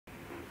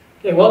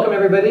Okay, welcome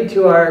everybody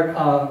to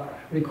our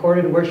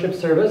recorded worship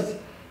service.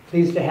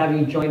 Pleased to have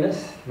you join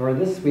us for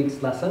this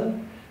week's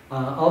lesson.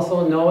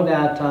 Also know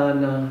that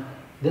on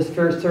this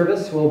first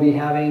service we'll be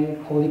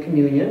having Holy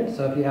Communion.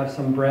 So if you have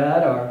some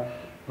bread or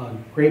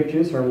grape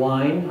juice or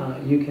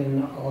wine, you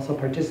can also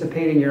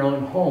participate in your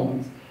own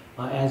homes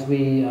as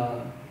we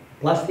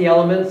bless the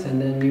elements, and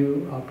then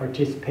you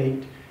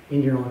participate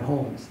in your own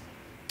homes.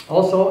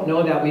 Also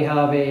know that we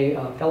have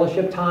a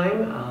fellowship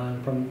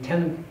time from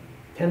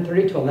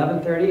 10:30 to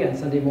 11:30 on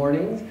Sunday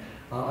mornings,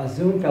 a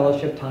Zoom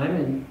fellowship time,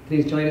 and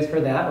please join us for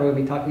that. We'll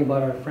be talking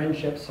about our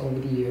friendships over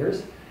the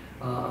years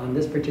on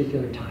this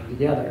particular time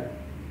together.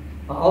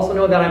 Also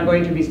know that I'm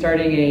going to be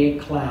starting a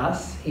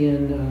class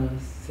in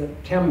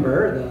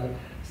September, the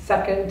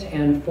second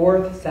and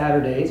fourth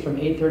Saturdays from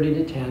 8:30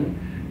 to 10,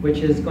 which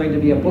is going to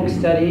be a book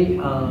study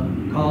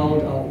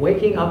called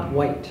Waking Up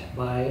White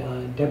by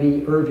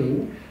Debbie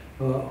Irving,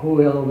 who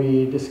will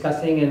be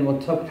discussing, and we'll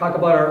talk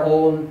about our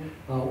own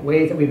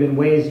ways that we've been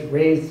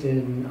raised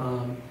in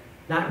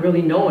not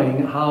really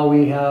knowing how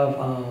we have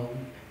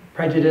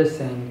prejudice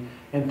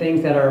and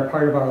things that are a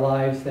part of our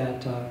lives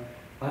that,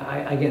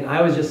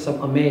 I was just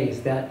so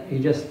amazed that you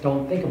just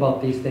don't think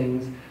about these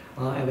things,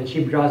 and that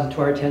she draws it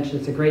to our attention.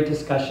 It's a great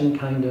discussion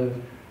kind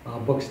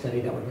of book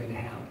study that we're going to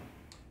have.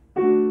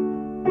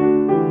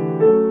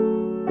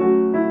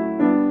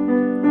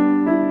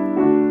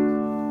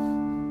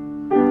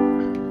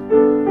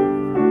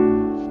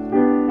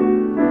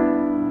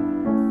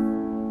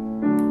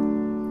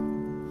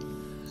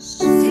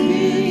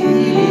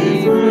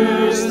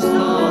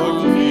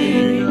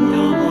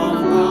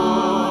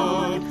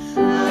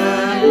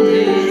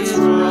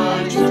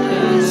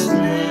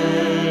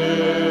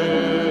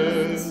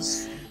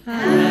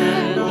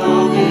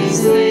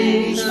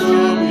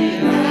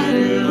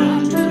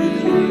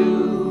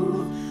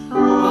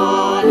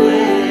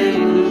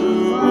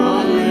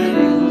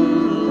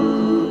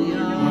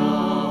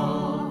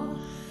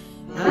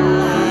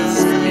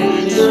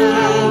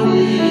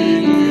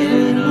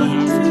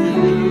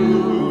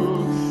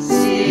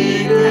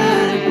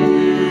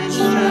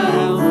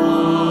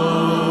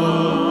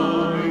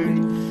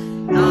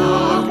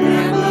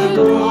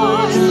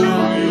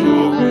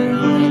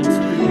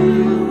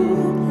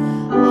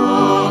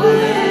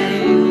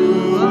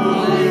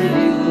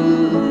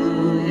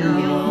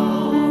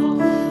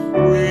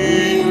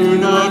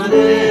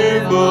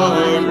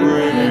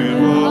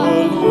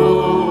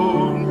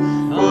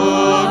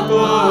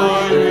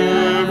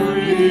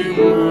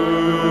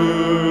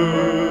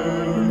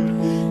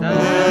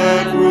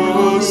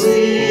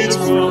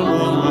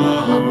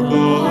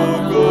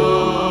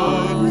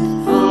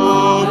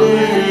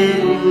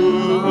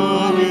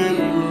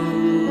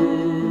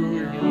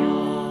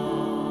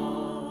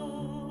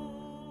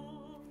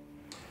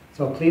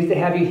 So pleased to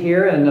have you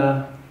here,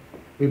 and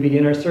we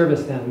begin our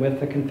service then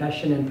with the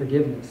confession and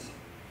forgiveness.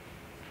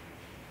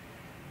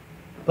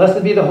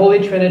 Blessed be the Holy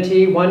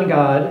Trinity, one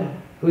God,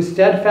 whose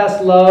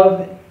steadfast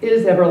love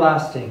is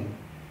everlasting,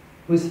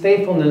 whose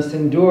faithfulness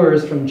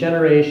endures from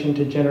generation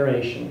to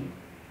generation.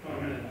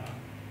 Amen.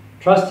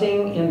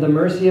 Trusting in the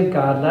mercy of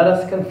God, let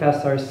us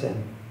confess our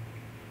sin.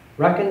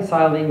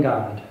 Reconciling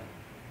God,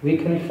 we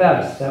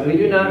confess that we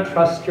do not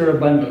trust your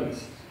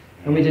abundance,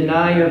 and we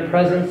deny your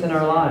presence in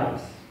our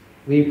lives.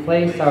 We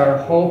place our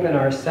hope in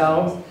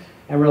ourselves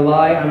and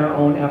rely on our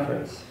own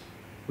efforts.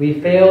 We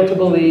fail to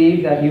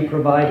believe that you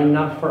provide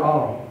enough for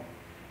all.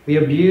 We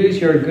abuse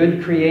your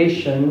good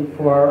creation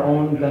for our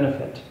own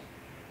benefit.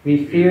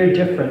 We fear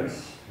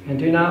difference and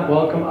do not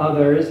welcome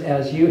others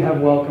as you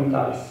have welcomed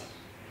us.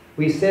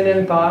 We sin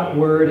in thought,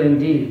 word, and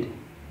deed.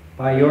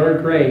 By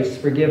your grace,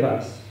 forgive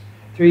us.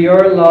 Through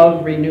your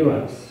love, renew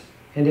us,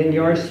 and in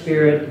your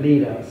Spirit,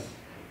 lead us,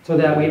 so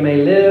that we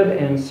may live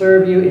and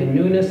serve you in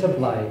newness of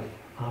life.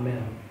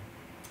 Amen.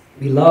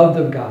 Beloved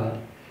of God,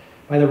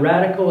 by the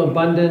radical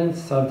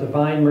abundance of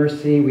divine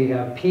mercy, we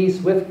have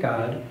peace with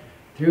God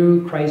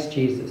through Christ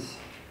Jesus,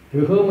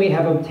 through whom we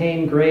have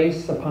obtained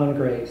grace upon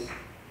grace.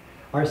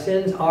 Our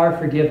sins are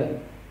forgiven.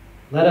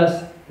 Let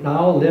us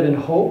now live in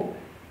hope,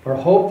 for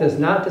hope does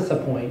not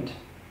disappoint,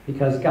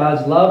 because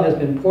God's love has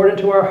been poured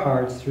into our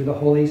hearts through the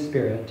Holy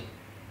Spirit.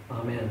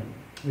 Amen.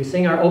 We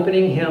sing our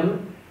opening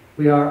hymn,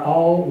 We Are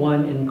All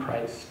One in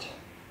Christ.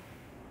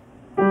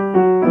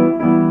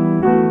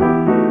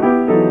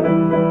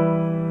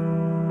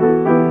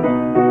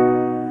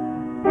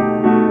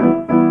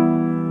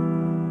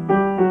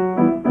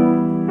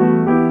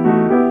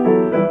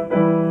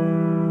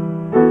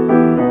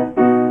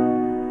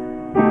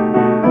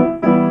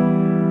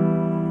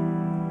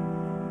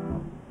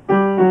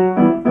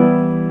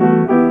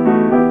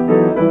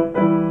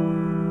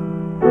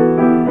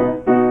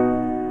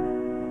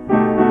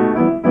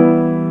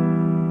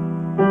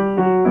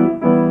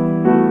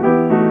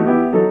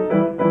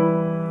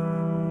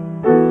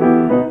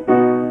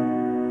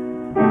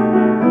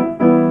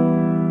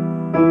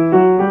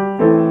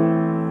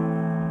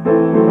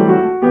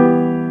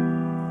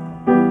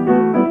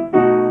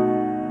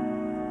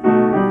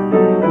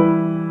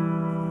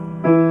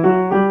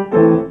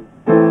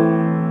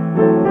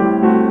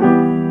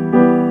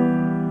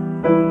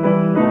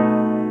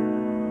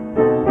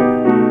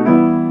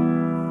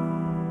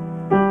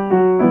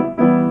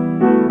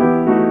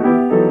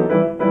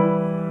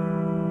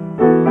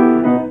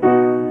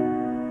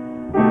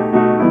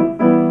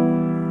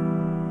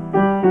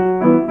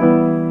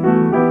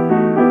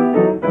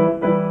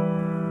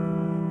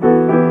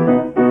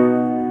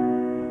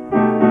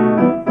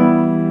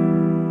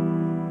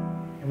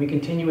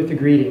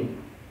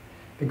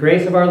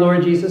 grace of our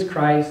Lord Jesus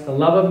Christ, the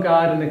love of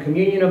God, and the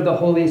communion of the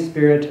Holy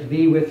Spirit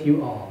be with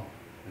you all.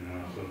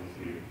 And also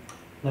with you.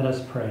 Let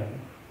us pray.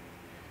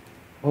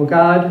 O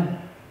God,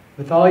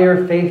 with all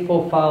your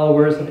faithful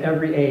followers of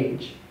every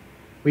age,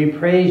 we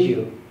praise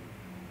you,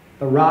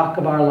 the rock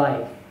of our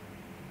life.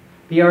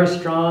 Be our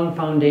strong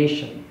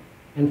foundation,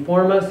 and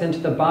form us into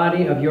the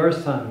body of your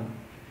Son,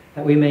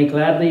 that we may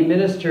gladly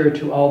minister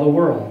to all the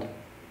world.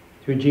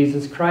 Through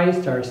Jesus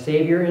Christ, our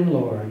Savior and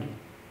Lord.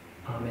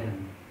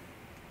 Amen.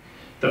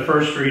 The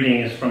first reading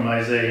is from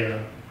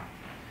Isaiah.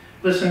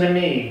 Listen to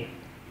me,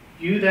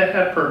 you that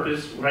have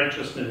purposed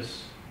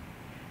righteousness,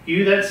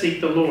 you that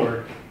seek the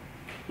Lord.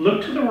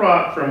 Look to the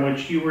rock from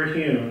which you were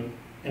hewn,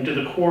 and to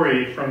the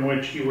quarry from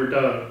which you were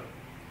dug.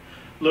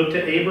 Look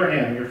to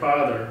Abraham your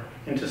father,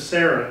 and to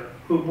Sarah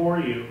who bore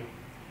you.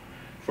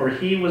 For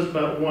he was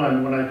but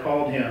one when I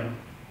called him,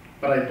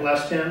 but I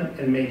blessed him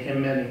and made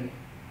him many.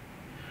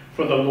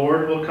 For the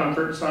Lord will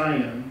comfort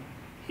Zion,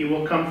 he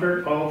will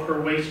comfort all of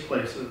her waste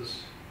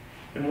places,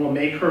 and will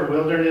make her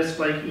wilderness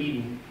like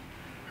Eden,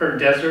 her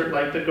desert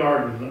like the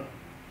garden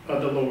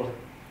of the Lord.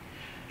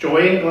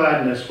 Joy and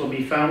gladness will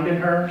be found in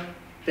her,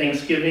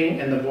 thanksgiving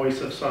and the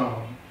voice of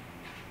song.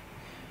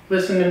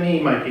 Listen to me,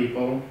 my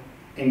people,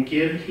 and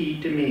give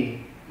heed to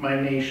me, my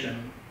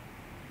nation.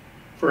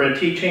 For a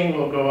teaching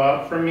will go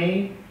out from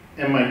me,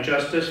 and my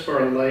justice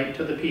for a light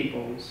to the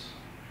peoples.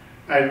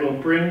 I will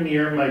bring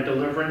near my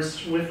deliverance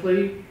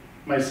swiftly.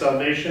 My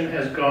salvation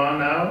has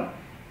gone out,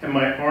 and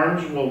my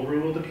arms will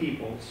rule the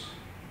peoples.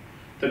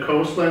 The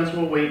coastlands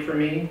will wait for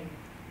me,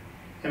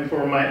 and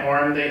for my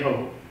arm they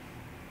hope.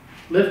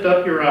 Lift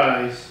up your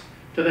eyes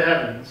to the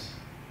heavens,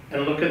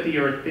 and look at the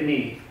earth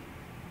beneath.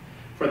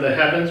 For the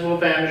heavens will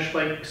vanish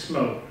like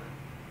smoke,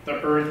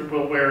 the earth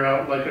will wear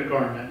out like a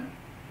garment,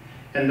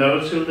 and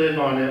those who live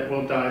on it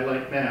will die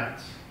like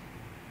gnats.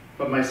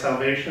 But my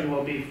salvation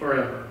will be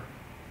forever,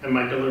 and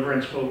my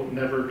deliverance will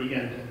never be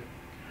ended.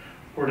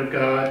 Word of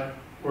God,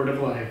 word of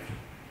life.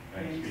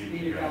 Thanks be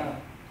to God.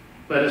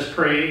 Let us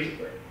pray,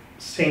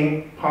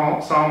 sing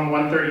Psalm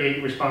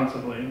 138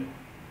 responsibly.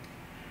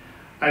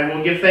 I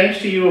will give thanks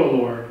to you, O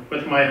Lord,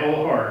 with my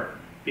whole heart.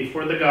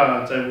 Before the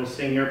gods I will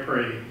sing your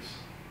praise.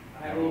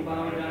 I will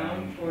bow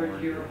down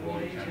toward your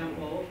holy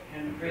temple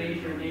and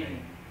praise your name,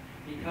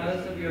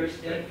 because of your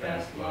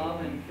steadfast love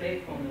and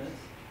faithfulness,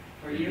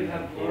 for you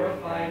have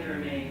glorified your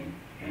name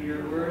and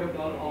your word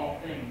above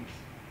all things.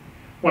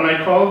 When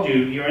I called you,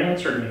 you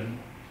answered me.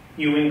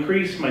 You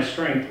increased my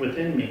strength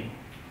within me.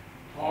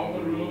 All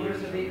the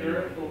rulers of the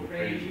earth will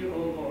praise you, O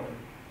Lord,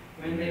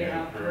 when they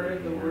have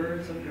heard the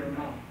words of your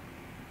mouth.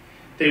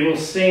 They will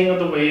sing of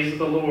the ways of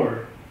the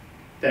Lord,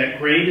 that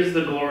great is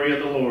the glory of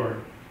the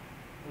Lord.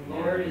 The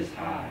Lord is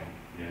high,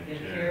 and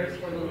cares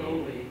for the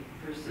lowly,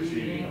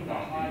 perceiving the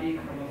haughty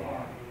from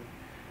afar.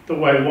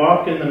 Though I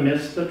walk in the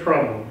midst of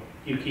trouble,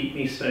 you keep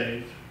me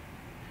safe.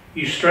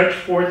 You stretch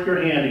forth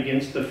your hand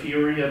against the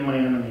fury of my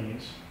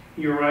enemies.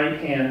 Your right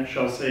hand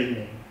shall save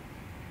me.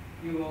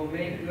 You will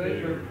make good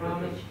your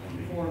promise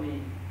for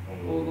me.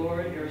 O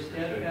Lord, your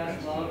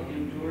steadfast love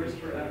endures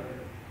forever.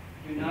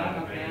 Do not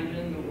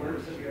abandon the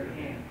works of your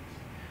hands.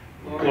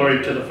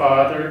 Glory to the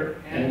Father,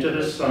 and to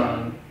the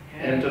Son,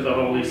 and to the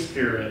Holy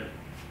Spirit,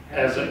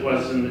 as it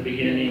was in the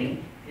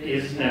beginning,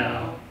 is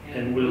now,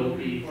 and will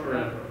be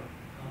forever.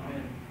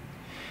 Amen.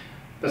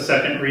 The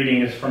second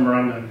reading is from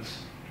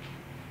Romans.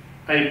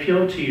 I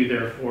appeal to you,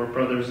 therefore,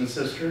 brothers and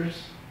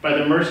sisters, by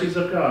the mercies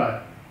of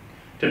God,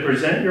 to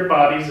present your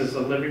bodies as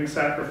a living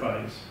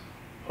sacrifice,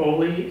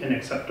 holy and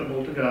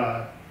acceptable to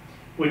God,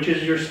 which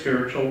is your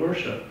spiritual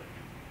worship.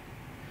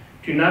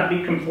 Do not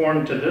be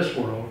conformed to this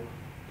world,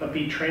 but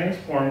be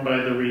transformed by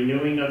the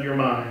renewing of your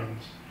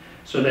minds,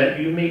 so that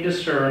you may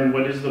discern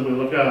what is the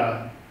will of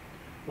God,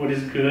 what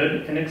is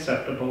good and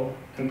acceptable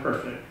and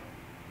perfect.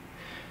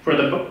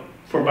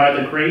 For by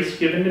the grace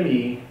given to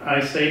me,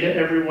 I say to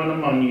everyone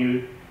among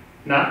you,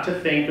 not to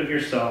think of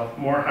yourself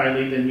more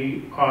highly than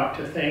you ought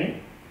to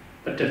think,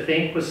 but to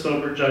think with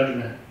sober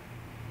judgment,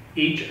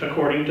 each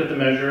according to the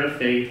measure of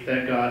faith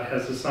that God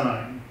has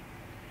assigned.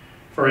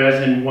 For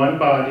as in one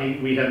body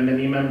we have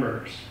many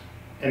members,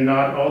 and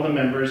not all the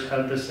members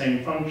have the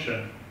same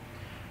function.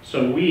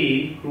 So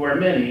we, who are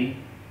many,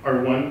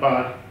 are one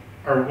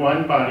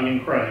body in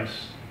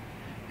Christ,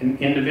 and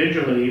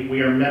individually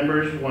we are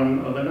members one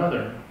of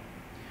another.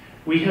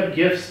 We have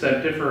gifts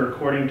that differ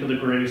according to the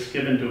grace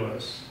given to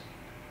us: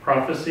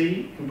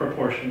 prophecy in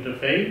proportion to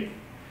faith,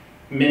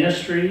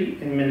 ministry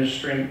in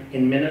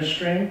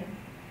ministering,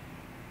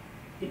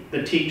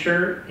 the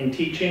teacher in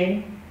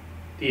teaching,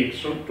 the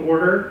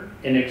exhorter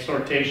in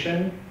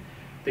exhortation,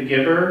 the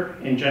giver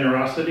in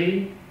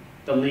generosity,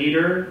 the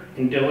leader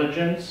in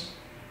diligence,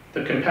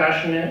 the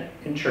compassionate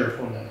in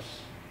cheerfulness.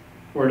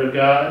 Word of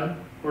God,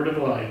 word of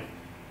life.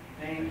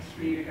 Thanks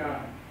be to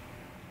God.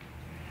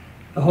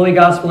 The Holy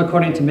Gospel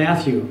according to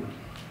Matthew.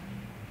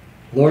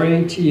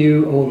 Glory to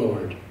you, O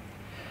Lord.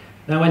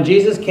 Now when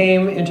Jesus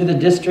came into the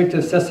district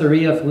of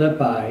Caesarea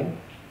Philippi,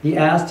 he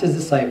asked his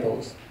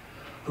disciples,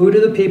 "Who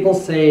do the people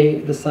say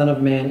the Son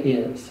of Man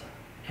is?"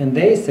 And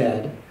they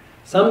said,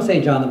 Some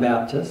say John the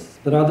Baptist,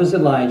 but others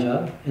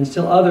Elijah, and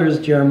still others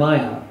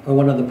Jeremiah or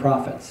one of the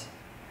prophets.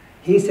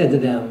 He said to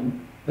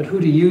them, "But who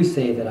do you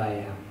say that I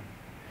am?"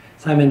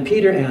 Simon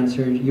Peter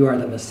answered, "You are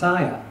the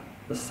Messiah,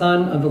 the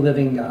Son of the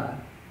living God."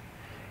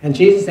 And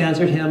Jesus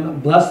answered him,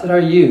 "Blessed are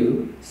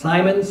you,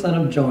 Simon, son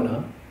of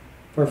Jonah,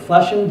 for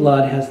flesh and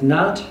blood has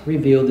not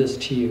revealed this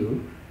to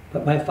you,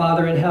 but my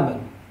Father in heaven.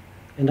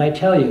 And I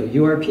tell you,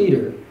 you are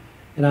Peter,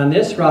 and on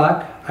this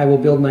rock I will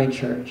build my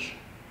church,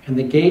 and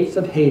the gates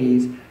of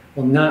Hades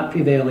will not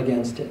prevail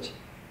against it.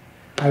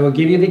 I will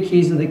give you the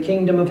keys of the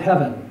kingdom of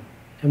heaven,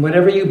 and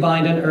whatever you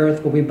bind on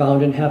earth will be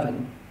bound in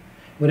heaven.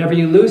 Whatever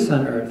you loose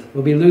on earth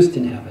will be loosed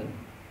in heaven."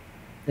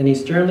 Then he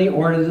sternly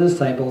ordered the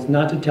disciples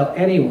not to tell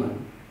anyone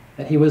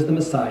that he was the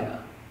Messiah.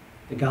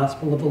 The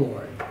gospel of the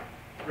Lord.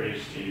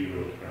 Praise to you,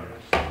 O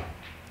Christ.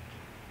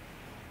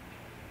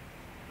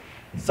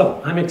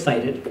 So, I'm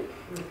excited.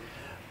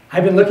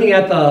 I've been looking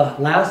at the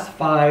last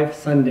 5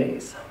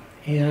 Sundays,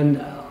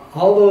 and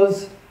all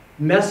those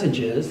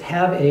messages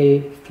have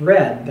a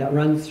thread that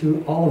runs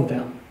through all of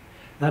them.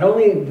 Not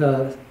only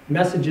the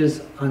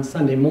messages on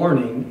Sunday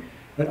morning,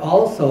 but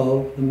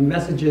also the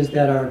messages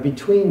that are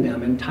between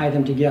them and tie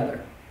them together.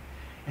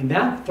 And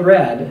that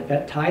thread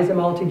that ties them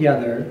all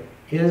together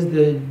is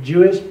the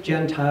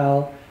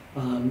Jewish-Gentile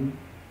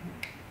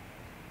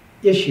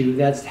issue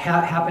that's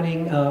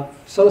happening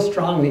so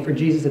strongly for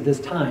Jesus at this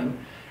time,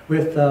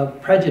 with the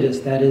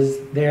prejudice that is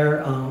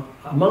there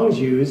among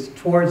Jews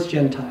towards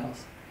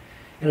Gentiles.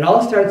 And it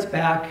all starts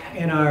back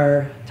in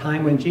our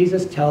time when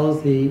Jesus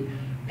tells the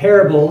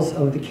parables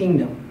of the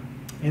kingdom.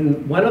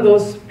 And one of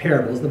those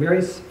parables, a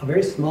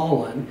very small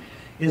one,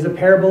 is the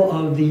parable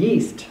of the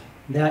yeast,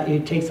 that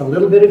it takes a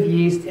little bit of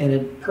yeast and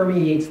it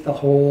permeates the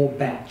whole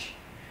batch.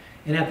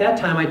 And at that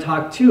time I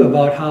talked too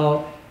about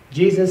how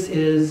Jesus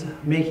is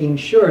making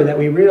sure that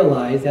we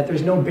realize that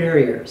there's no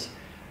barriers,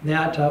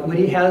 that what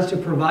he has to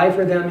provide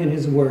for them in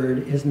his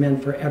word is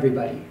meant for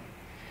everybody.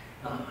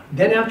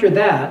 Then after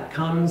that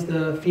comes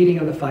the feeding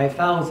of the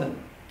 5,000.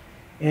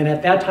 And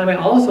at that time I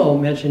also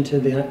mentioned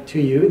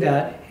to you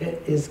that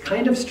it is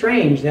kind of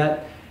strange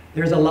that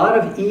there's a lot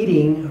of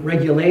eating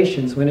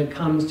regulations when it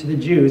comes to the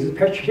Jews,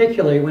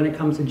 particularly when it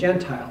comes to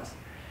Gentiles.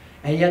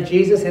 And yet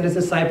Jesus and his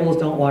disciples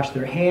don't wash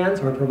their hands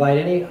or provide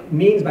any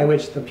means by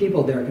which the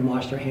people there can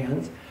wash their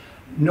hands,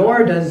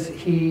 nor does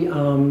he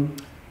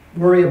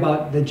worry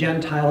about the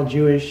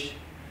Gentile-Jewish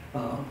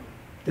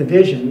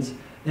divisions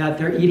that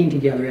they're eating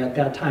together at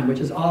that time, which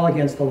is all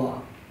against the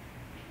law.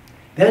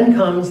 Then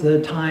comes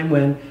the time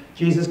when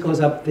Jesus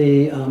goes up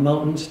the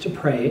mountains to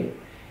pray,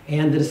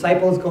 and the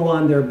disciples go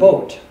on their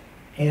boat.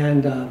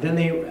 And then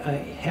they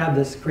have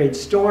this great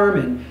storm,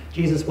 and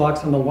Jesus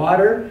walks on the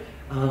water.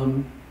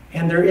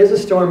 And there is a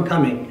storm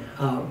coming.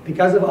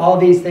 Because of all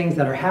these things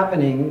that are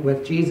happening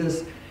with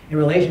Jesus in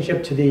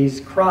relationship to these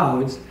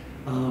crowds,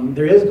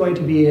 there is going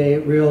to be a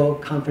real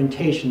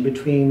confrontation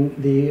between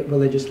the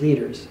religious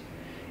leaders.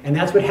 And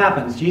that's what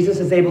happens. Jesus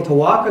is able to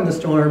walk on the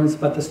storms,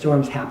 but the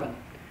storms happen.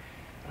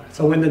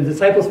 So when the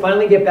disciples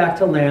finally get back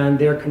to land,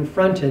 they're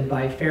confronted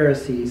by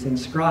Pharisees and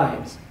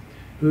scribes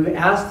who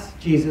ask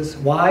Jesus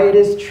why it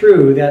is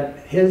true that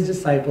his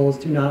disciples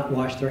do not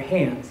wash their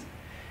hands.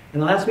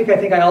 And last week I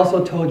think I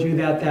also told you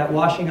that that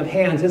washing of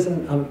hands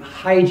isn't a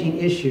hygiene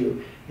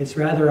issue. It's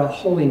rather a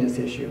holiness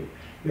issue.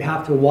 You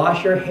have to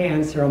wash your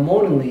hands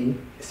ceremonially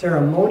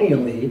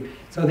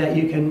so that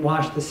you can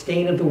wash the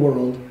stain of the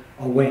world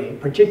away,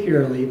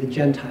 particularly the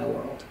Gentile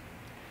world.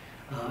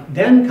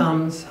 Then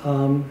comes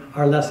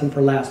our lesson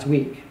for last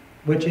week,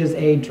 which is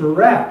a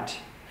direct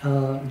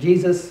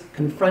Jesus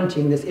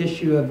confronting this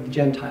issue of the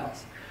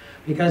Gentiles.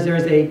 Because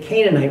there's a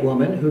Canaanite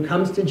woman who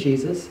comes to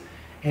Jesus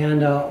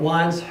and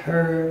wants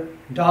her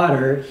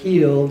daughter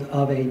healed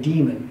of a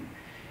demon.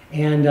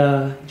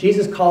 And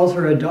Jesus calls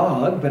her a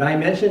dog, but I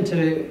mentioned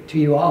to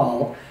you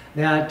all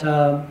that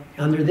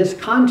under this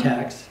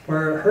context,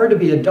 for her to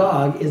be a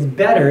dog is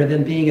better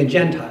than being a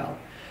Gentile.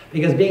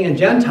 Because being a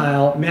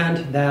Gentile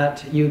meant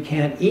that you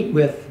can't eat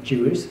with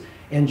Jews,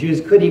 and Jews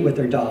could eat with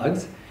their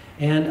dogs.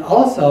 And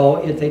also,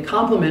 it's a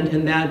compliment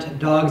in that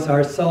dogs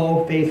are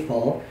so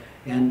faithful.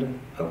 And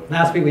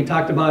last week we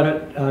talked about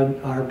it,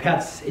 our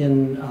pets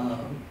in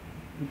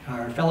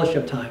our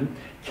fellowship time.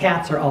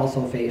 Cats are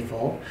also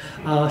faithful,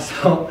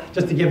 so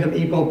just to give them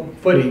equal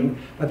footing.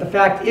 But the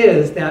fact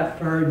is that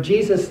for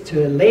Jesus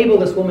to label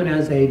this woman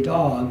as a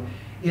dog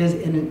is,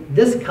 in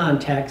this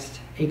context,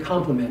 a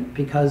compliment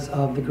because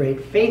of the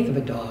great faith of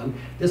a dog.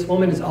 This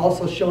woman is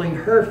also showing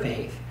her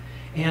faith,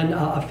 and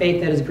a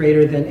faith that is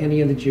greater than any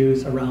of the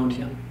Jews around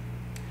him.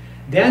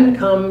 Then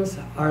comes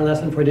our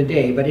lesson for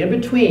today, but in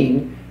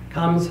between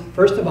comes,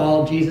 first of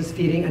all, Jesus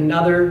feeding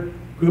another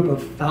group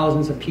of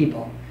thousands of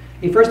people.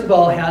 He first of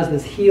all has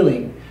this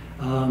healing.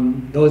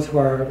 Those who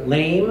are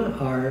lame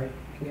are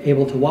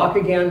able to walk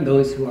again.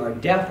 Those who are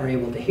deaf are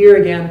able to hear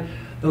again.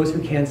 Those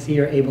who can't see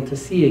are able to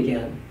see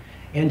again.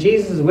 And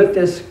Jesus is with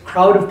this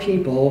crowd of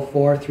people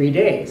for 3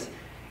 days.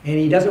 And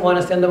he doesn't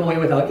want to send them away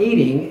without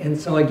eating. And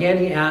so again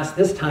he asks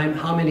this time,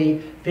 how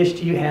many fish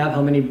do you have?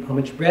 How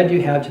much bread do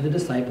you have to the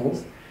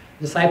disciples?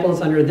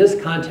 Disciples under this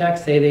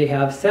context say they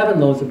have 7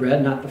 loaves of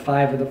bread, not the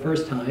 5 of the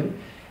first time,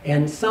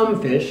 and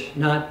some fish,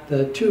 not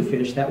the 2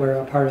 fish that were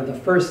a part of the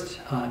first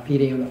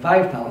feeding of the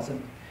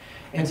 5,000.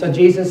 And so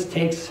Jesus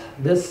takes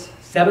this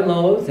 7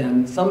 loaves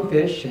and some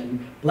fish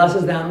and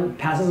blesses them,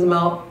 passes them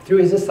out through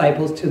his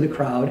disciples to the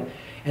crowd.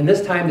 And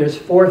this time there's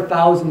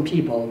 4,000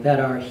 people that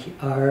are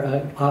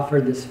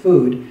offered this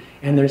food.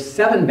 And there's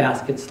 7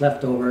 baskets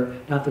left over,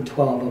 not the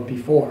 12 of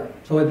before.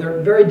 So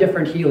they're very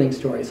different healing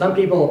stories. Some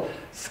people,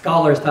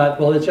 scholars, thought,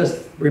 well, it's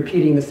just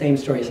repeating the same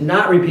story. It's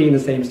not repeating the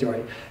same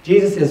story.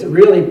 Jesus is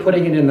really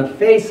putting it in the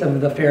face of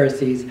the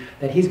Pharisees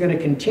that he's going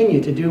to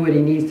continue to do what he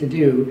needs to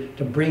do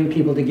to bring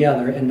people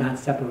together and not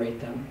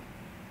separate them.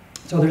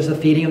 So there's the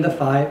feeding of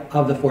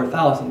the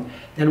 4,000.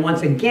 Then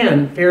once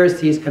again,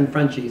 Pharisees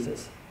confront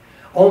Jesus.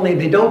 Only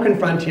they don't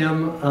confront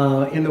him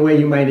in the way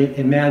you might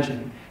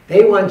imagine.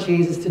 They want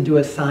Jesus to do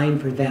a sign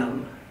for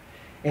them.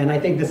 And I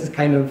think this is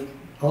kind of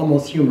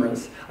almost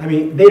humorous. I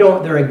mean,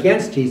 they're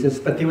against Jesus,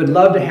 but they would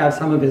love to have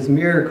some of his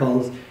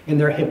miracles in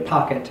their hip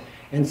pocket.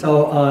 And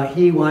so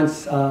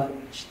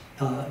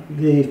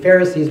the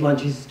Pharisees want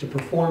Jesus to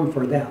perform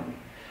for them.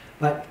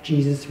 But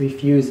Jesus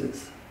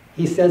refuses.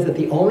 He says that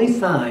the only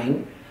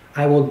sign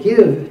I will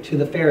give to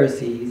the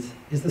Pharisees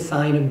is the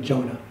sign of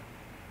Jonah.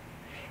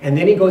 And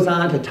then he goes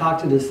on to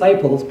talk to the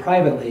disciples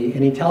privately,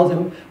 and he tells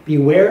them,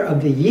 beware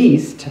of the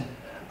yeast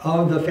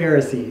of the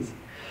Pharisees.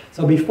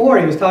 So before,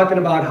 he was talking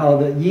about how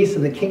the yeast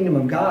of the kingdom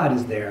of God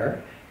is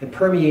there. It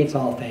permeates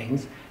all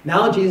things.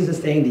 Now Jesus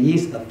is saying the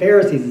yeast of the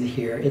Pharisees is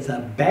here. It's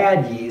a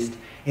bad yeast,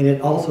 and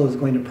it also is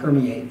going to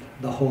permeate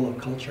the whole of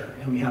culture.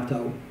 And we have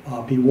to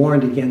be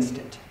warned against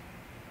it.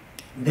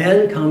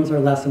 Then comes our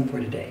lesson for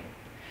today.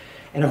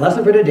 And our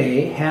lesson for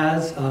today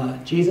has,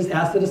 Jesus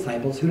asked the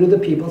disciples, who do the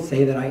people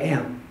say that I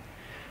am?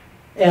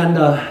 And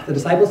the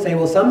disciples say,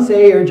 well, some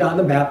say you're John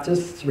the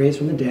Baptist, raised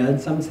from the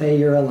dead. Some say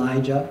you're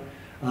Elijah.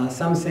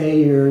 Some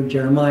say you're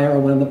Jeremiah or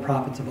one of the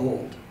prophets of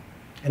old.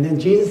 And then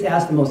Jesus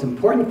asked the most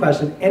important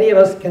question any of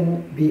us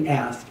can be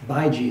asked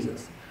by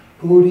Jesus.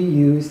 Who do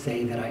you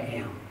say that I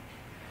am?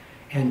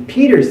 And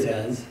Peter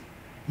says,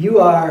 you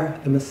are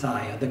the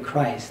Messiah, the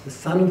Christ, the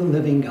Son of the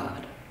living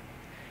God.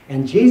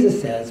 And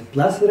Jesus says,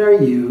 blessed are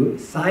you,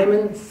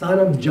 Simon, son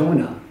of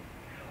Jonah.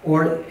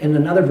 Or in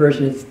another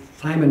version, it's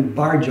Simon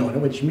Bar-Jonah,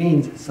 which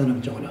means son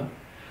of Jonah.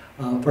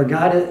 For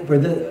God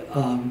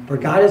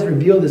has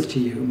revealed this to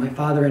you, my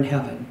Father in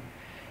heaven.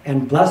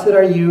 And blessed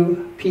are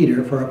you,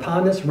 Peter, for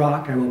upon this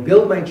rock I will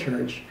build my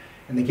church,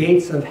 and the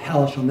gates of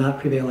hell shall not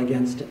prevail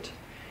against it.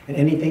 And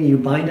anything you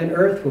bind on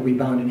earth will be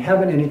bound in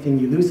heaven, anything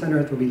you loose on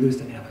earth will be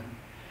loosed in heaven.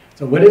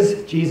 So what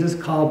does Jesus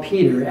call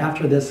Peter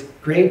after this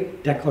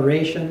great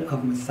declaration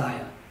of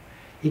Messiah?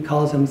 He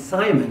calls him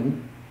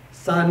Simon,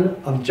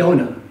 son of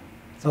Jonah.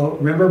 So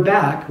remember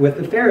back with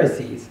the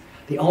Pharisees.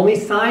 The only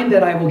sign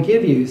that I will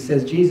give you,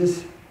 says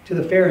Jesus to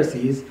the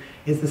Pharisees,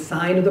 is the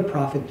sign of the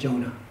prophet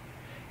Jonah.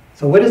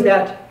 So what is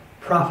that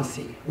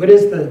prophecy? What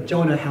does the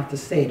Jonah have to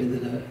say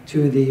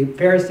to the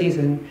Pharisees,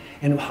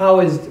 and how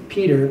is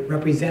Peter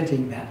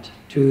representing that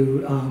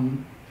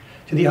to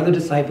the other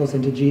disciples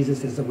and to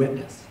Jesus as a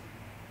witness?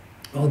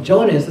 Well,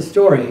 Jonah is the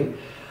story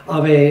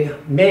of a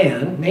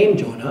man named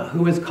Jonah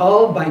who was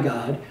called by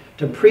God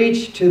to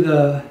preach to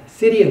the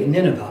city of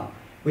Nineveh,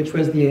 which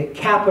was the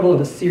capital of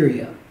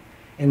Assyria.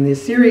 And the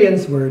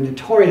Assyrians were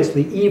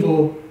notoriously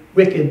evil,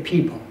 wicked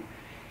people.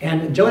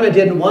 And Jonah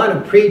didn't want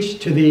to preach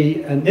to the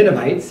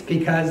Ninevites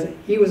because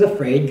he was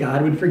afraid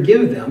God would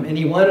forgive them, and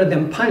he wanted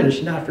them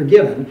punished, not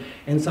forgiven.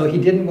 And so he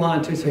didn't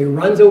want to, so he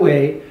runs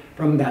away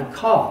from that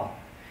call.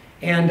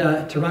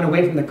 And to run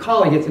away from the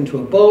call, he gets into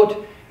a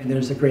boat, and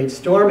there's a great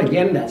storm.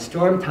 Again, that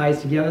storm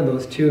ties together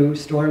those 2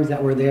 storms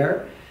that were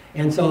there.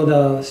 And so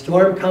the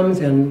storm comes,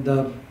 and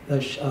the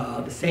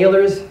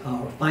sailors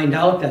find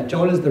out that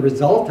Jonah is the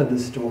result of the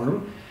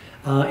storm,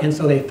 and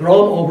so they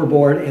throw him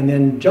overboard, and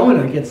then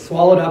Jonah gets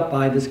swallowed up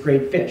by this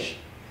great fish.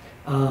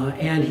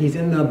 And he's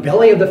in the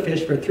belly of the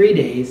fish for 3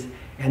 days,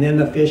 and then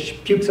the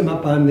fish pukes him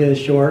up on the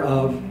shore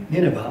of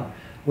Nineveh,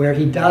 where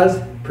he does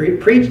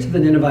preach to the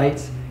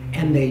Ninevites,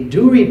 and they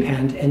do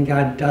repent, and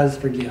God does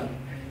forgive.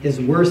 His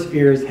worst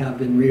fears have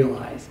been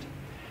realized.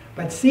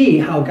 But see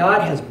how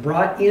God has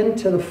brought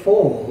into the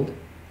fold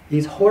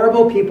these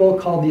horrible people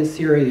called the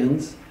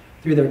Assyrians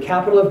through their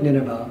capital of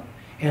Nineveh,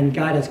 and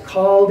God has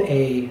called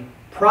a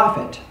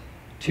prophet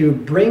to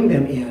bring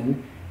them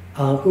in,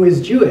 who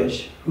is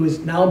Jewish, who has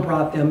now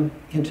brought them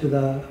into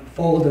the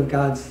fold of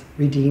God's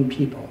redeemed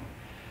people.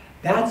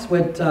 That's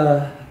what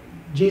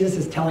Jesus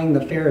is telling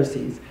the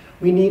Pharisees.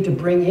 We need to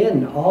bring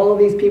in all of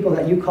these people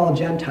that you call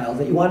Gentiles,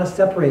 that you want to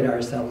separate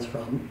ourselves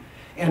from.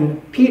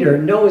 And Peter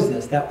knows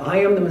this, that I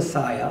am the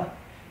Messiah,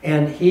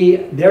 and he,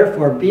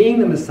 therefore, being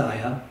the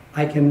Messiah,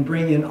 I can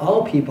bring in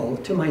all people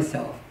to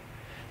myself.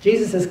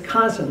 Jesus is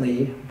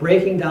constantly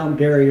breaking down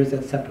barriers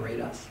that separate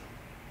us.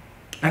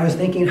 I was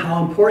thinking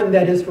how important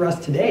that is for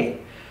us today.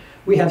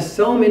 We have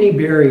so many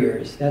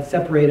barriers that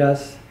separate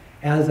us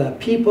as a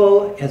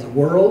people, as a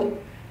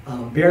world,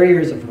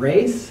 barriers of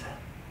race,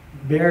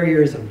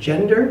 barriers of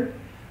gender,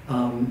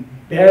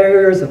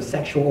 barriers of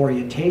sexual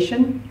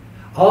orientation.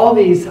 All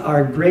these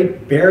are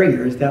great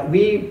barriers that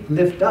we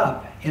lift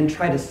up and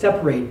try to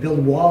separate,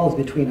 build walls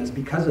between us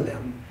because of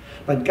them.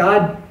 But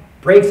God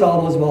breaks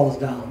all those walls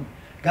down.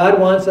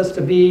 God wants us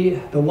to be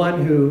the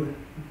one who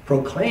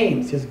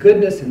proclaims his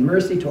goodness and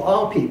mercy to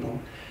all people,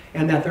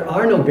 and that there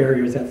are no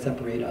barriers that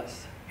separate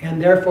us.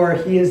 And therefore,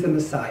 he is the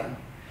Messiah.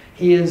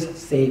 He is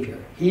Savior.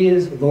 He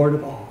is Lord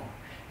of all.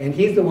 And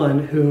he's the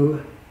one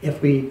who,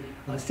 if we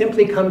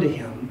simply come to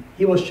him,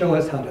 he will show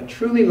us how to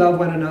truly love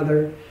one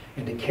another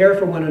and to care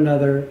for one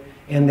another,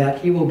 and that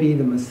he will be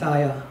the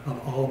Messiah of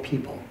all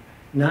people.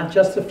 Not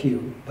just a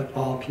few, but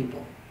all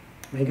people.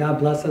 May God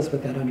bless us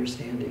with that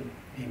understanding.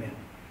 Amen.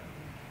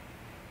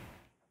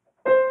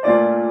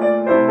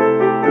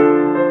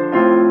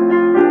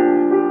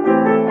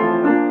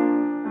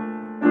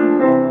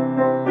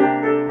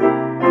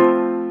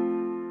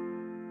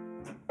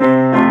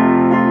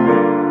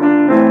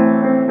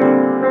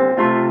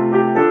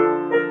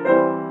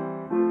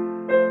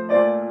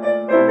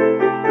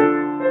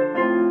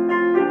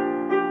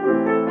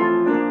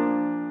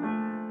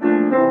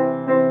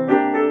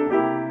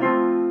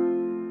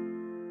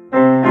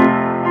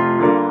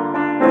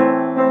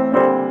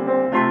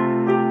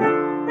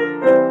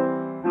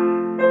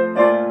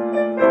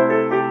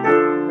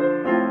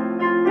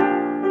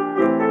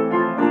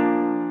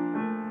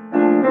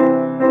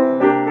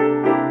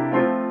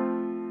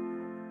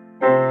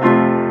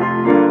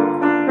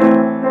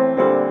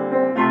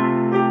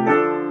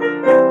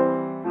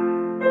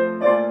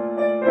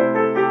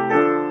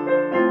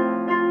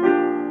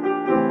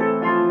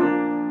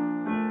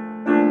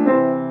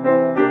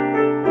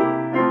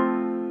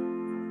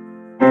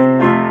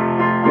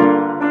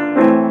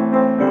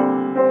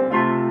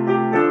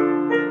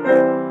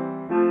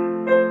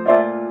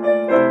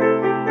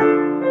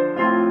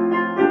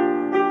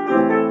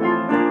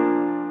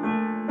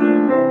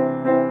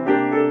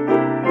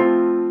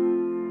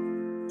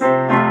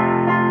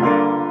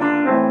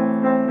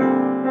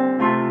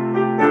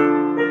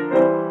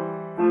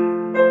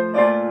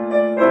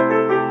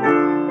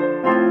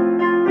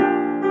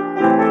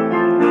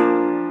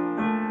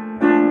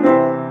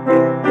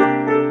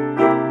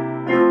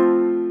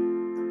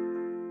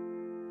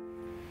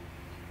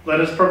 Let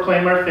us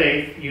proclaim our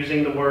faith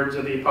using the words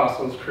of the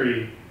Apostles'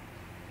 Creed.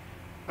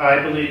 I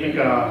believe in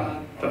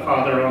God, the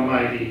Father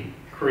Almighty,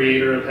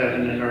 creator of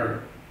heaven and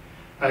earth.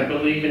 I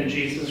believe in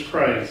Jesus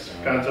Christ,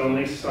 God's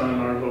only Son,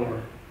 our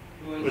Lord,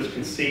 who was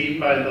conceived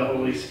by the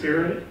Holy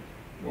Spirit,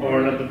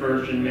 born of the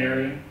Virgin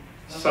Mary,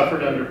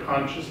 suffered under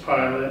Pontius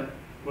Pilate,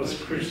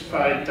 was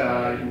crucified,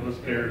 died, and was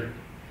buried.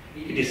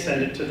 He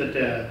descended to the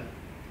dead.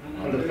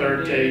 On the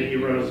third day he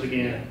rose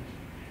again.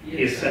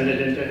 He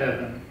ascended into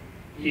heaven.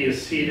 He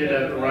is seated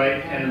at the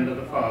right hand of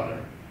the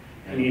Father,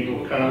 and he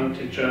will come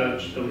to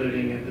judge the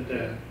living and the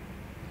dead.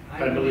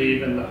 I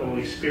believe in the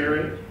Holy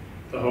Spirit,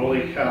 the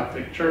Holy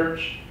Catholic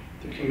Church,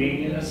 the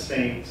communion of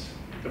saints,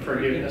 the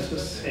forgiveness of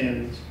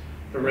sins,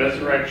 the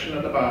resurrection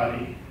of the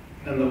body,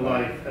 and the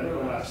life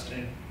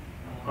everlasting.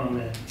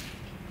 Amen.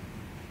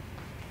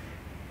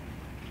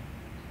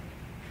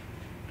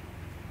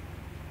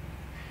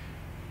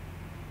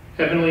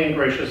 Heavenly and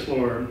gracious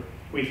Lord,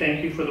 we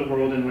thank you for the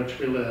world in which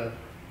we live.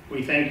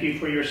 We thank you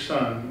for your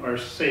Son, our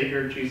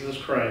Savior, Jesus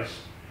Christ,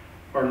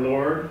 our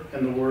Lord,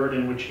 and the word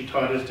in which he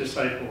taught his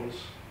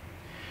disciples.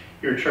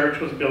 Your church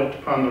was built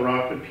upon the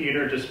rock of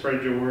Peter to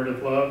spread your word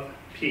of love,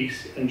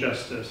 peace, and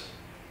justice.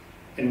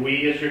 And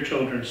we, as your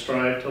children,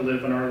 strive to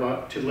live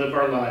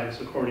our lives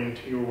according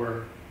to your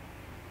word.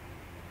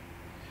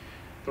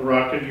 The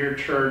rock of your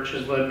church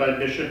is led by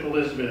Bishop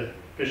Elizabeth,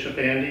 Bishop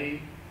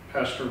Andy,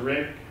 Pastor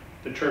Rick,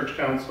 the church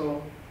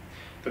council,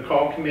 the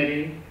call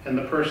committee, and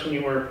the person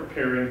you are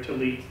preparing to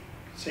lead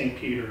St.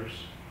 Peter's.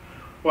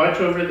 Watch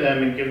over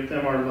them and give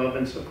them our love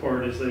and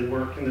support as they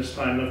work in this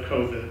time of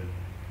COVID.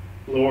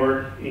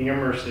 Lord, in your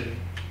mercy.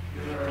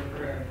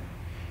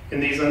 In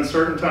these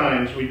uncertain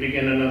times, we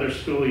begin another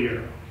school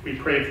year. We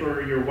pray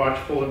for your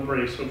watchful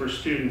embrace over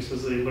students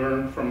as they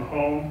learn from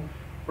home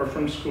or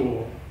from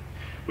school.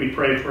 We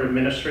pray for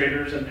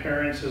administrators and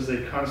parents as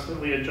they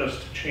constantly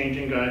adjust to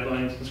changing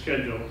guidelines and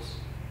schedules.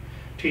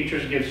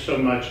 Teachers give so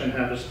much and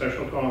have a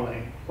special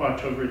calling.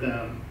 Watch over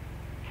them.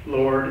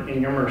 Lord,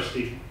 in your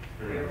mercy.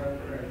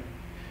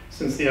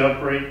 Since the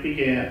outbreak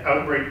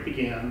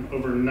began,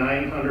 over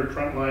 900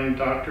 frontline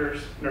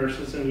doctors,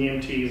 nurses, and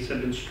EMTs have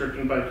been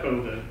stricken by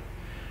COVID.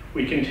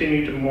 We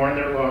continue to mourn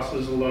their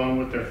losses along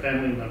with their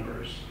family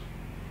members.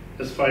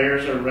 As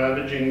fires are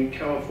ravaging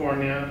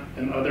California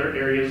and other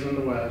areas in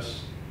the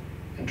West,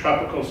 and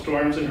tropical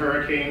storms and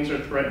hurricanes are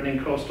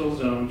threatening coastal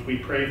zones, we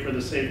pray for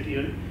the safety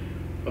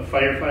of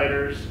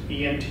firefighters,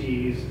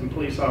 EMTs, and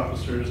police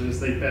officers as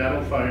they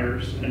battle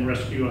fires and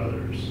rescue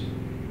others.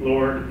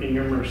 Lord, in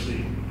your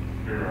mercy.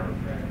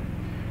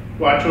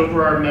 Watch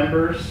over our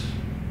members,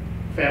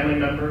 family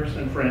members,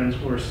 and friends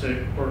who are sick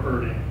or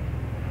hurting.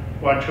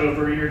 Watch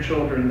over your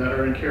children that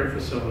are in care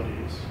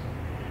facilities.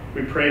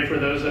 We pray for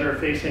those that are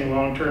facing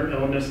long-term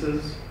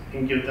illnesses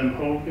and give them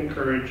hope and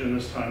courage in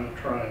this time of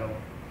trial.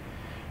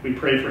 We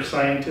pray for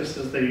scientists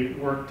as they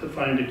work to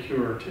find a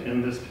cure to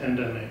end this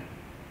pandemic.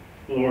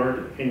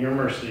 Lord, in your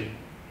mercy.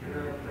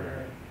 Hear our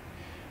prayer.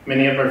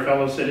 Many of our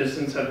fellow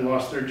citizens have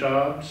lost their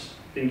jobs,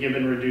 been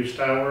given reduced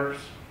hours,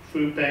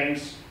 food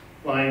banks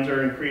lines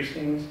are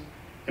increasing,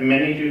 and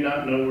many do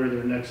not know where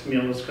their next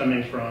meal is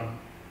coming from.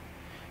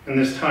 In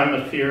this time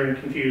of fear and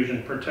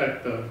confusion,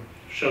 protect them,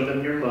 show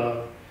them your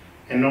love,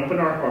 and open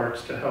our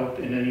hearts to help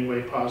in any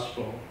way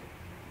possible.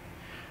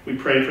 We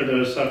pray for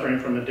those suffering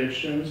from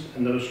addictions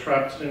and those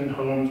trapped in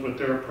homes with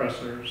their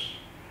oppressors.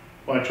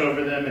 Watch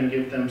over them and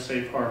give them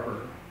safe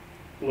harbor.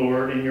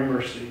 Lord, in your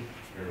mercy.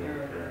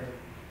 Hear our prayer.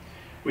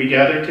 We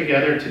gather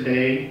together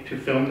today to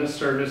film this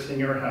service in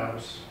your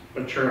house,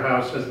 but your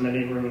house has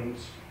many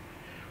rooms.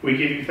 We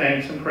give you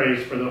thanks and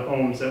praise for the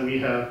homes that we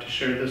have to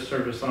share this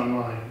service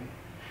online.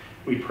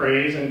 We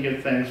praise and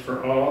give thanks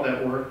for all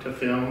that work to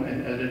film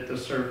and edit the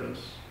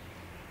service.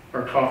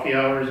 Our coffee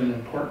hour is an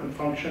important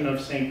function of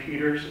St.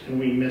 Peter's, and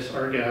we miss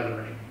our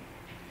gathering.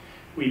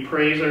 We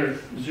praise our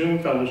Zoom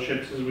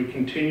fellowships as we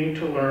continue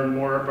to learn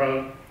more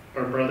about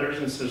our brothers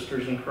and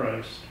sisters in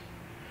Christ.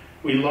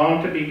 We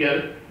long to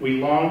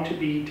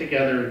be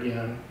together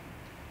again,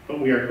 but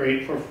we are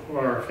grateful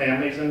for our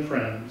families and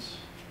friends,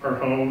 our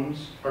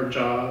homes, our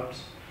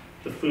jobs,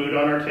 the food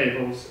on our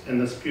tables, and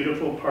this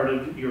beautiful part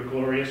of your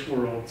glorious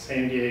world,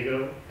 San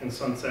Diego and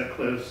Sunset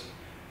Cliffs,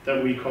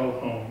 that we call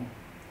home.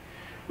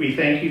 We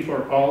thank you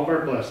for all of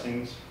our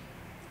blessings,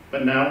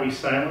 but now we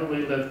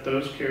silently lift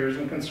those cares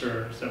and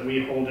concerns that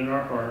we hold in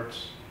our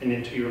hearts and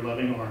into your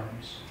loving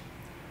arms.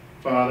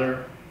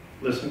 Father,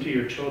 listen to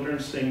your children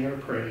sing your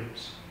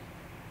praise.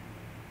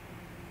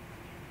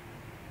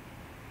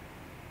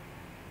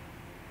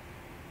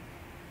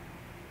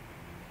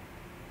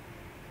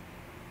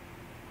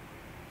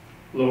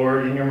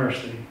 Lord, in your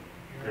mercy.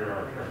 Hear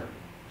our prayer.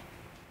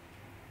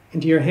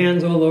 Into your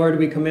hands, O Lord,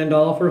 we commend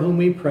all for whom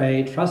we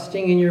pray,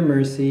 trusting in your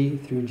mercy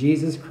through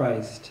Jesus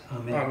Christ.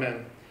 Amen.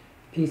 Amen.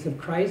 Peace of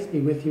Christ be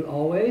with you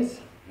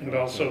always. And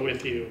also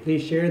with you.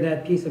 Please share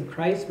that peace of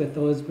Christ with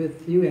those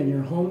with you in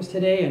your homes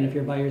today. And if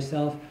you're by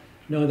yourself,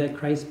 know that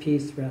Christ's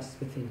peace rests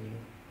within you.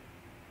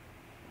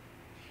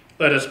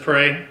 Let us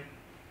pray.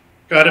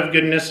 God of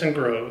goodness and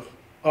growth,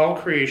 all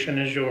creation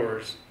is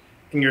yours,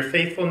 and your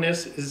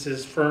faithfulness is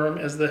as firm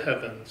as the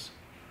heavens.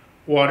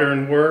 Water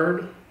and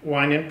word,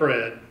 wine and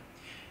bread,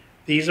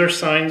 these are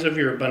signs of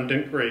your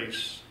abundant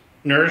grace.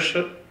 Nourish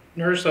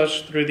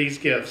us through these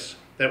gifts,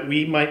 that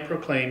we might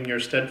proclaim your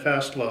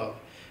steadfast love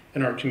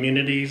in our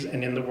communities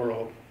and in the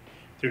world.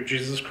 Through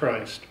Jesus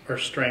Christ, our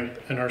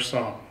strength and our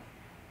song.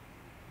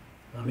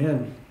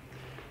 Amen.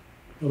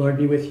 The Lord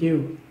be with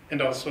you. And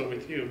also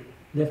with you.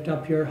 Lift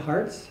up your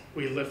hearts.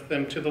 We lift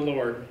them to the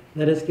Lord.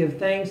 Let us give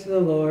thanks to the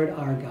Lord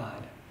our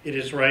God. It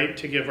is right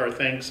to give our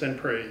thanks and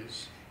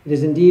praise. It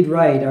is indeed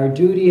right, our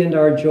duty and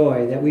our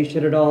joy, that we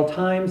should at all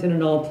times and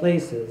in all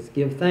places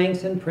give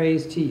thanks and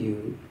praise to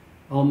you,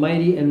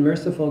 Almighty and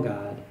merciful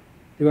God,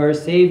 through our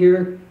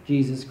Savior,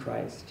 Jesus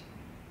Christ,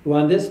 who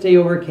on this day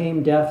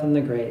overcame death and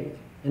the grave,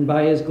 and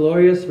by his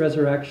glorious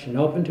resurrection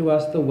opened to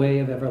us the way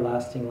of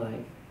everlasting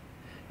life.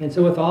 And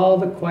so with all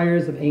the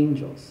choirs of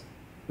angels,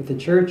 with the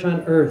church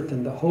on earth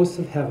and the hosts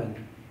of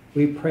heaven,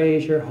 we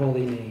praise your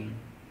holy name.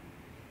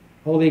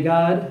 Holy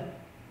God,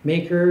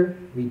 Maker,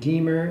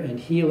 Redeemer, and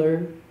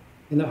Healer,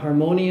 in the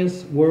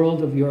harmonious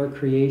world of your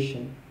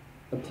creation,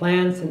 the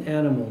plants and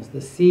animals,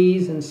 the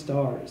seas and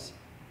stars,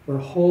 were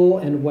whole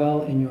and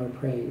well in your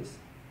praise.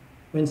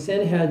 When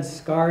sin had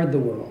scarred the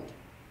world,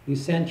 you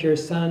sent your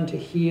Son to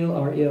heal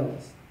our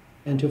ills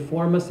and to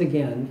form us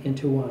again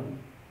into one.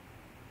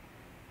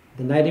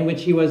 The night in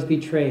which he was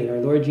betrayed, our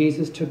Lord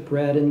Jesus took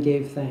bread and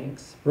gave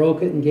thanks,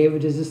 broke it and gave it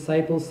to his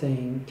disciples,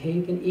 saying,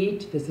 "Take and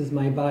eat, this is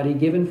my body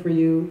given for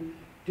you.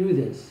 Do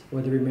this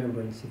for the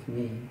remembrance of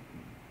me."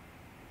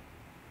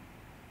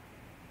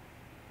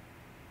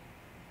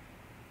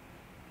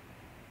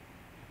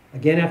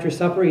 Again, after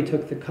supper, he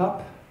took the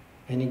cup,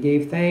 and he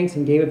gave thanks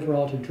and gave it for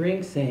all to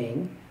drink,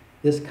 saying,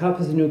 "This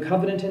cup is a new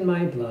covenant in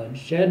my blood,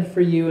 shed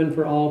for you and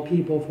for all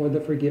people for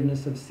the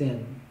forgiveness of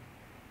sin.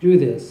 Do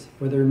this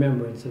for the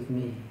remembrance of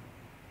me."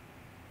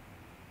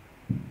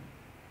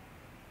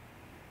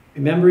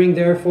 Remembering,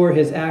 therefore,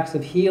 his acts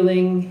of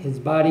healing, his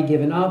body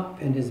given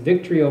up, and his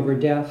victory over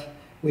death,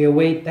 we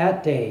await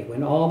that day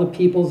when all the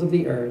peoples of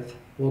the earth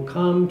will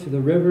come to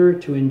the river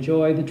to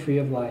enjoy the tree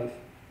of life.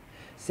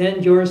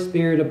 Send your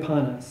Spirit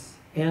upon us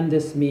and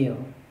this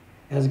meal.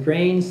 As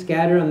grain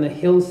scattered on the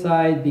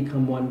hillside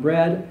become one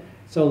bread,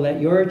 so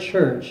let your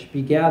church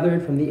be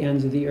gathered from the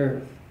ends of the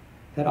earth,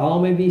 that all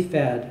may be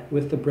fed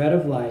with the bread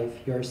of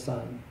life, your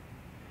Son.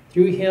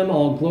 Through him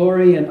all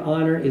glory and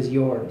honor is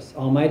yours,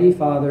 Almighty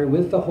Father,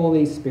 with the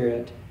Holy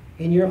Spirit,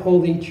 in your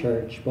holy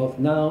church, both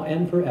now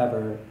and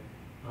forever.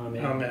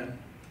 Amen. Amen.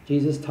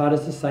 Jesus taught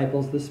his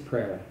disciples this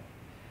prayer.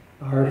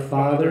 Our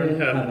Father in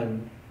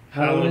heaven,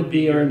 hallowed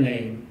be your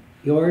name.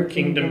 Your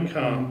kingdom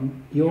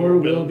come, your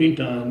will be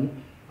done,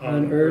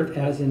 on earth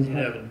as in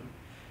heaven.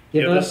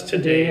 Give us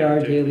today our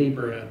daily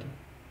bread.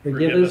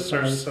 Forgive us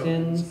our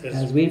sins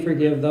as we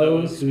forgive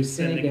those who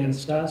sin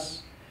against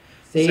us.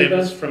 Save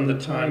us from the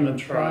time of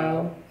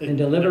trial, and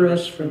deliver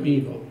us from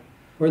evil.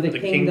 For the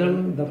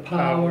kingdom, the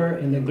power,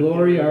 and the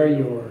glory are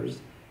yours,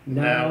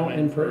 now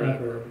and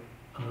forever.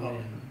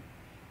 Amen.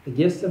 The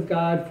gifts of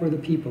God for the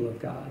people of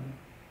God.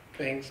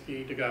 Thanks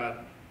be to God.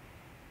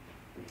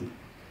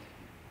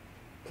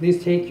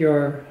 Please take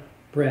your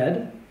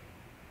bread,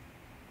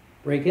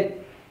 break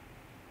it,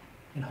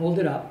 and hold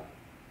it up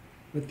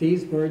with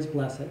these words,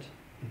 bless it.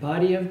 The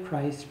body of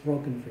Christ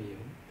broken for you.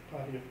 The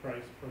body of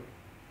Christ broken.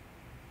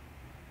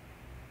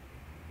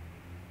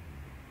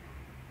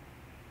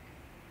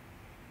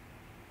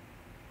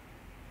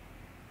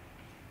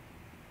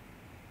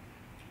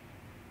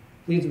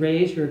 Please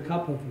raise your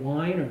cup of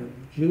wine or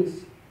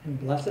juice and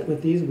bless it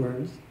with these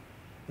words.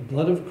 The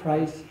blood of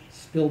Christ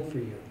spilled for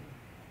you.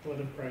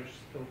 Blood of Christ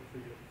spilled for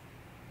you.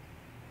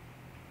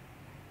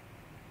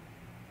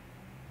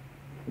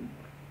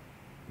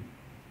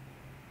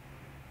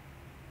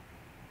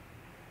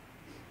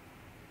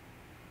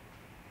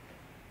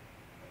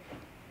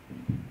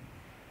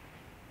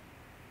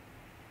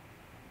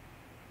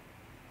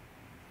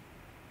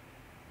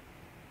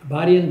 The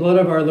body and blood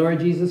of our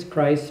Lord Jesus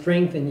Christ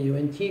strengthen you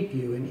and keep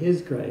you in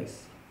his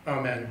grace.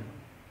 Amen.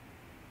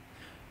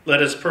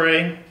 Let us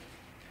pray.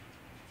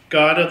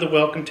 God of the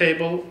welcome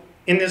table,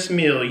 in this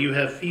meal you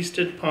have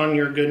feasted upon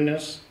your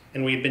goodness,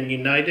 and we've been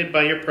united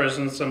by your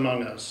presence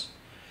among us.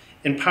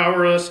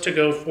 Empower us to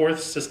go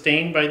forth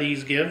sustained by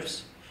these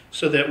gifts,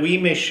 so that we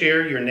may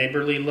share your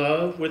neighborly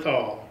love with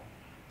all,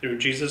 through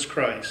Jesus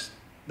Christ,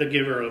 the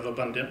giver of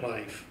abundant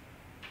life.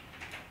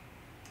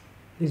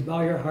 Please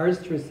bow your hearts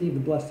to receive the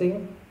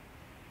blessing.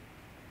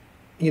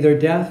 Neither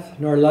death,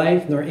 nor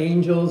life, nor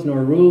angels,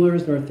 nor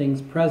rulers, nor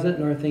things present,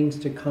 nor things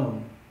to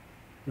come,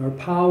 nor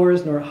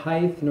powers, nor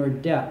height, nor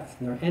depth,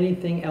 nor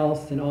anything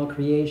else in all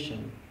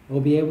creation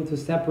will be able to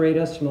separate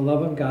us from the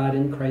love of God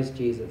in Christ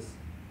Jesus.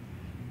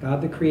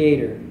 God the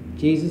Creator,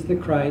 Jesus the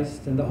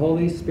Christ, and the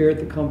Holy Spirit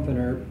the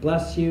Comforter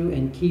bless you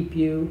and keep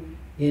you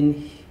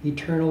in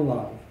eternal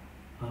love.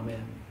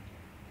 Amen.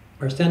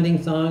 Our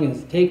sending song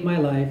is Take My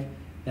Life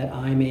That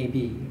I May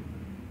Be.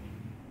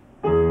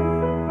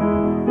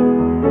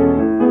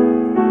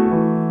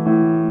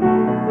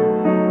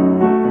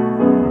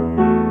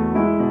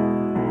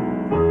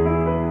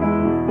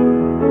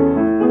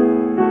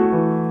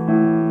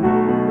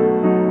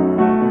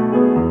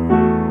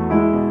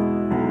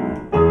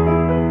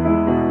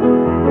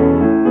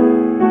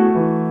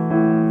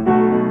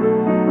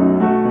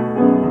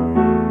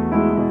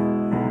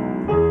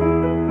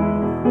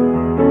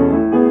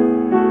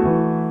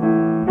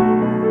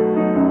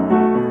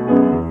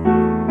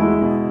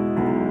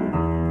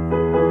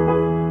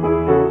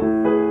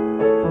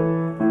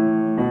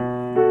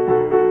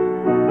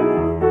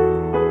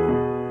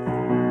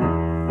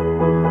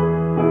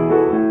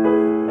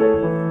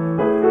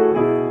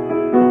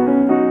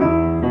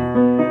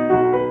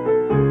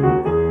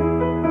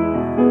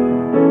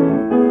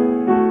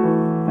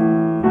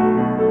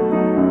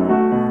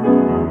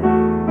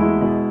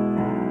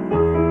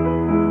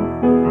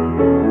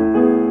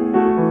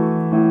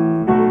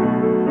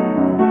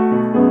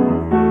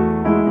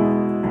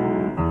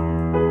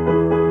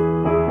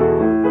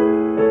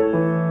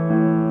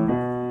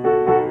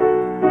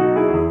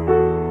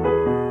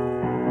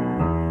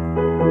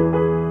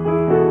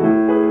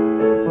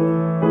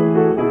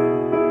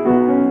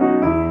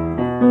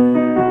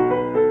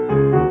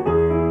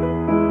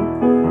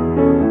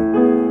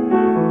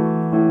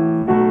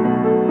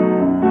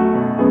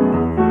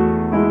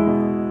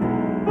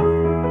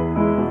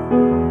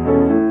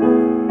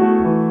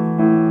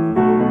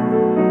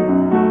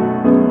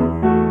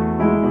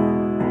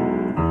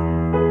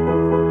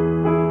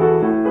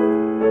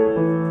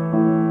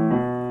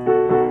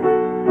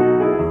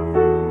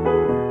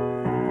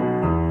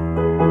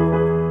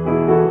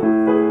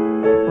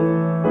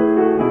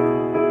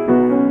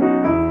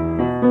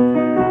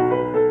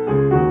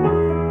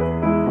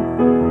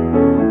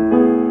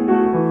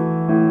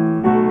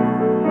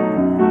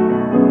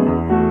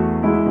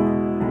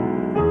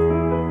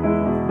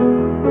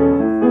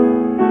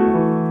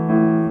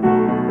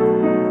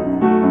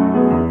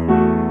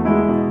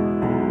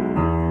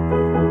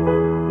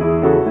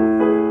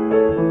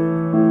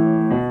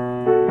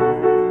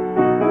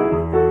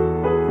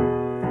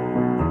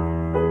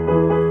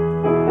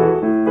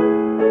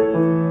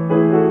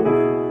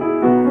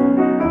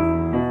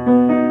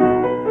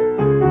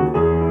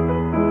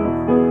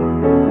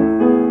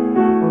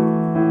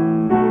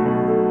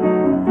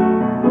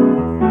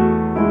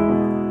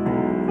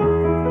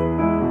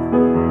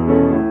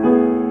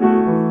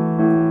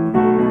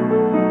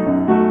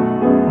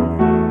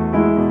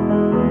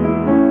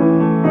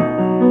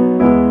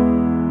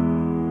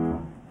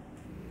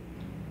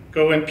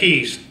 Go in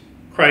peace.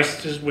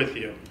 Christ is with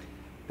you.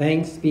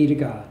 Thanks be to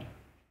God.